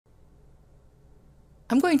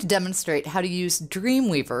I'm going to demonstrate how to use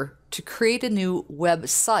Dreamweaver to create a new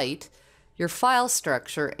website, your file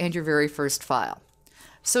structure, and your very first file.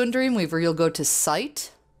 So in Dreamweaver, you'll go to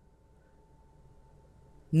Site,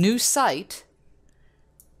 New Site,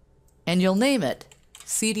 and you'll name it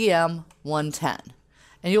cdm110.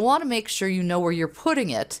 And you'll want to make sure you know where you're putting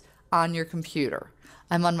it on your computer.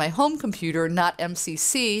 I'm on my home computer, not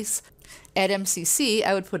MCC's. At MCC,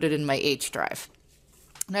 I would put it in my H drive.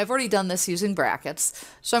 And I've already done this using brackets,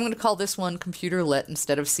 so I'm going to call this one Computer Lit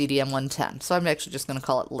instead of cdm110. So I'm actually just going to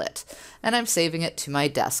call it Lit. And I'm saving it to my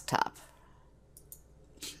desktop.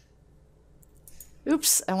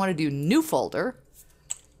 Oops, I want to do New Folder,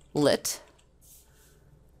 Lit.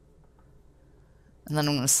 And then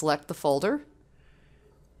I'm going to select the folder,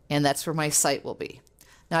 and that's where my site will be.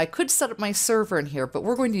 Now I could set up my server in here, but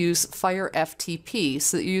we're going to use Fire FTP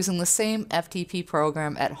so that you're using the same FTP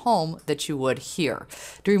program at home that you would here.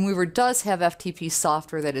 Dreamweaver does have FTP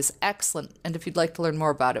software that is excellent, and if you'd like to learn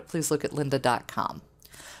more about it, please look at lynda.com.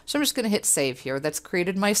 So I'm just going to hit save here. That's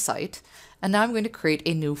created my site, and now I'm going to create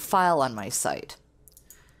a new file on my site.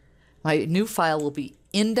 My new file will be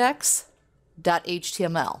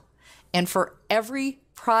index.html, and for every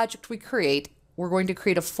project we create, we're going to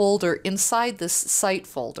create a folder inside this site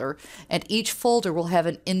folder, and each folder will have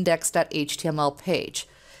an index.html page.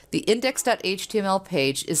 The index.html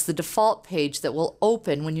page is the default page that will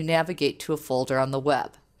open when you navigate to a folder on the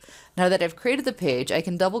web. Now that I've created the page, I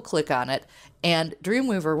can double click on it, and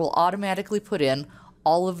Dreamweaver will automatically put in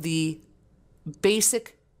all of the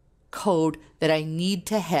basic code that I need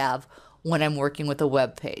to have when I'm working with a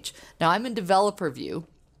web page. Now I'm in developer view.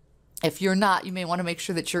 If you're not, you may want to make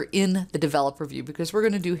sure that you're in the developer view because we're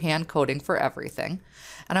going to do hand coding for everything.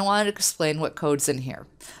 And I wanted to explain what code's in here.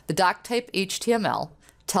 The doc type HTML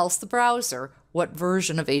tells the browser what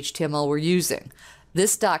version of HTML we're using.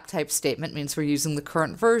 This doc type statement means we're using the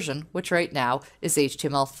current version, which right now is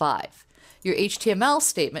HTML5. Your HTML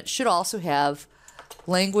statement should also have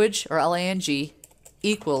language, or lang,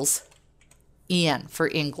 equals EN for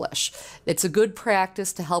English. It's a good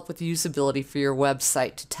practice to help with usability for your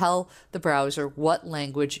website to tell the browser what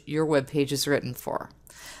language your web page is written for.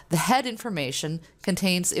 The head information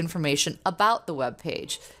contains information about the web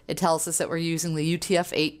page. It tells us that we're using the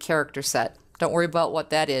UTF-8 character set. Don't worry about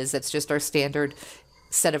what that is. That's just our standard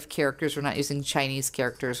set of characters. We're not using Chinese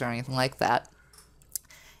characters or anything like that.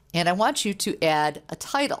 And I want you to add a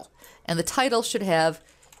title. And the title should have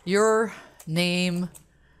your name,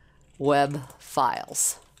 web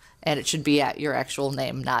files, and it should be at your actual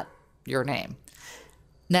name, not your name.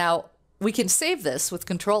 Now we can save this with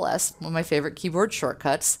Control-S, one of my favorite keyboard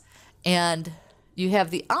shortcuts, and you have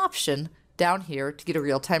the option down here to get a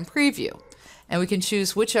real-time preview, and we can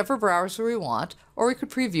choose whichever browser we want, or we could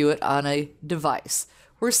preview it on a device.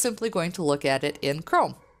 We're simply going to look at it in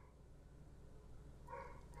Chrome,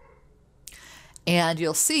 and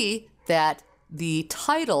you'll see that the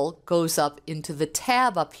title goes up into the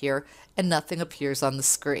tab up here and nothing appears on the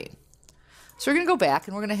screen. So we're going to go back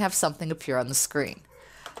and we're going to have something appear on the screen.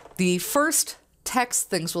 The first text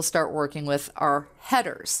things we'll start working with are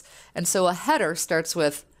headers. And so a header starts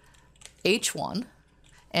with H1,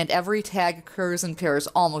 and every tag occurs in pairs,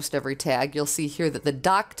 almost every tag. You'll see here that the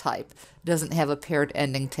doc type doesn't have a paired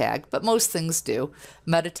ending tag, but most things do.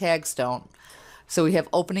 Meta tags don't. So we have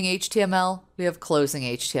opening HTML, we have closing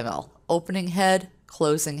HTML. Opening head,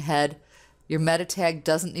 closing head. Your meta tag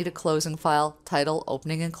doesn't need a closing file, title,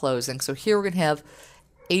 opening, and closing. So here we're going to have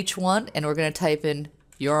H1, and we're going to type in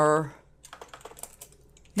your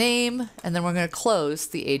name, and then we're going to close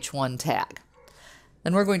the H1 tag.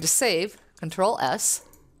 Then we're going to save, Control-S,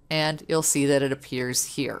 and you'll see that it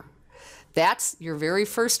appears here. That's your very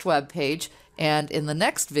first web page, and in the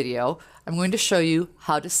next video, I'm going to show you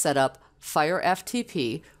how to set up Fire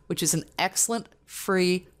FTP, which is an excellent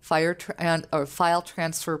free file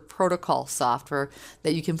transfer protocol software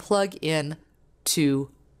that you can plug in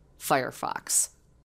to Firefox.